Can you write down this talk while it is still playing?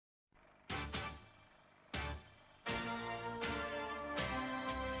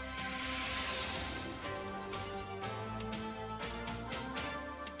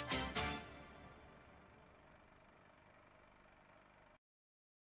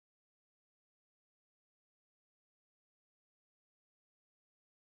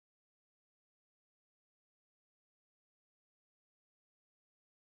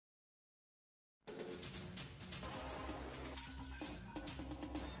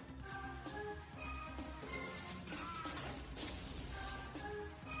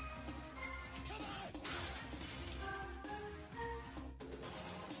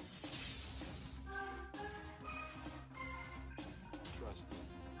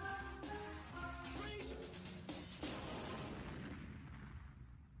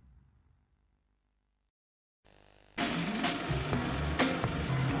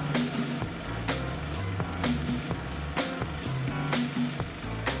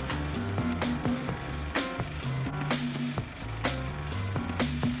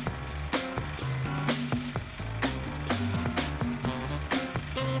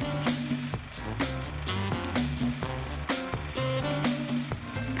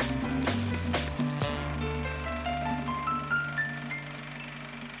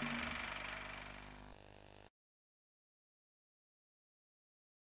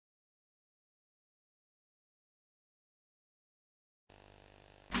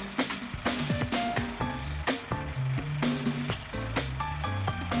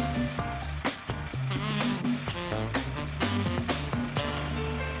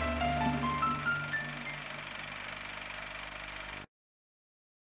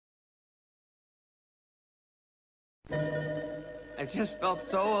I just felt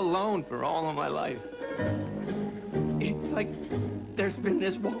so alone for all of my life. It's like there's been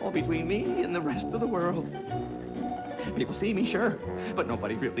this wall between me and the rest of the world. People see me, sure, but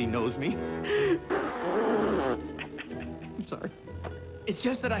nobody really knows me. I'm sorry. It's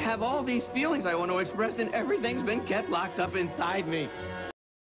just that I have all these feelings I want to express, and everything's been kept locked up inside me.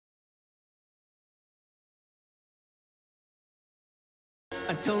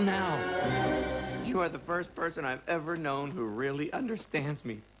 Until now. You are the first person I've ever known who really understands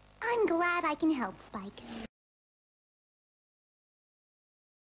me. I'm glad I can help, Spike.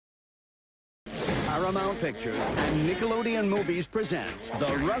 Paramount Pictures and Nickelodeon Movies present The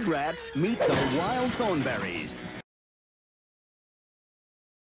Rugrats Meet the Wild Thornberrys.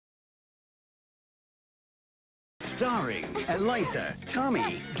 Starring Eliza,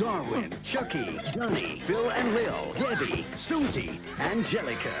 Tommy, Darwin, Chucky, Johnny, Phil and Lil, Debbie, Susie,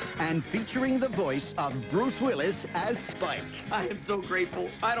 Angelica, and featuring the voice of Bruce Willis as Spike. I am so grateful.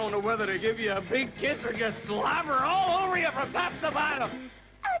 I don't know whether to give you a big kiss or just slobber all over you from top to bottom.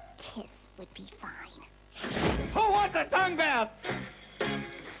 A kiss would be fine. Who wants a tongue bath?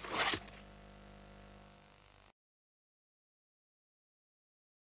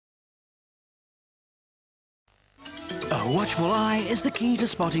 A watchful eye is the key to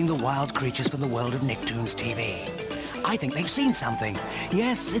spotting the wild creatures from the world of Nicktoons TV. I think they've seen something.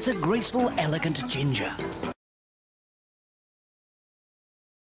 Yes, it's a graceful, elegant ginger.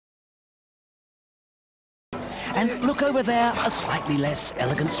 And look over there, a slightly less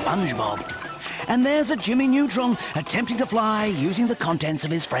elegant SpongeBob. And there's a Jimmy Neutron attempting to fly using the contents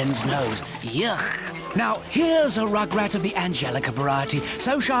of his friend's nose. Yuck. Now, here's a Rugrat of the Angelica variety.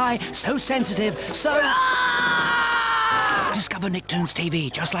 So shy, so sensitive, so... Discover Nicktoons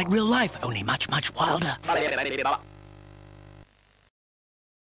TV, just like real life, only much, much wilder.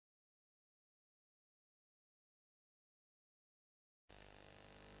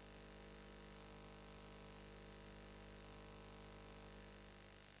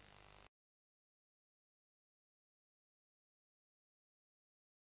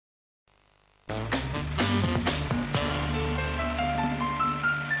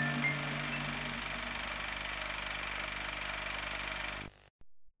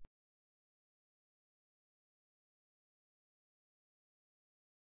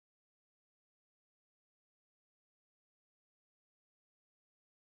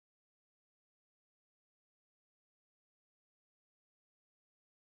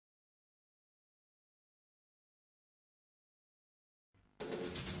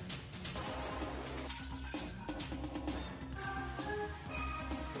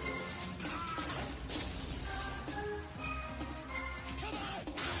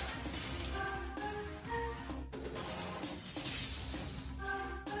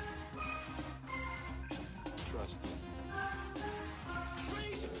 Trust me.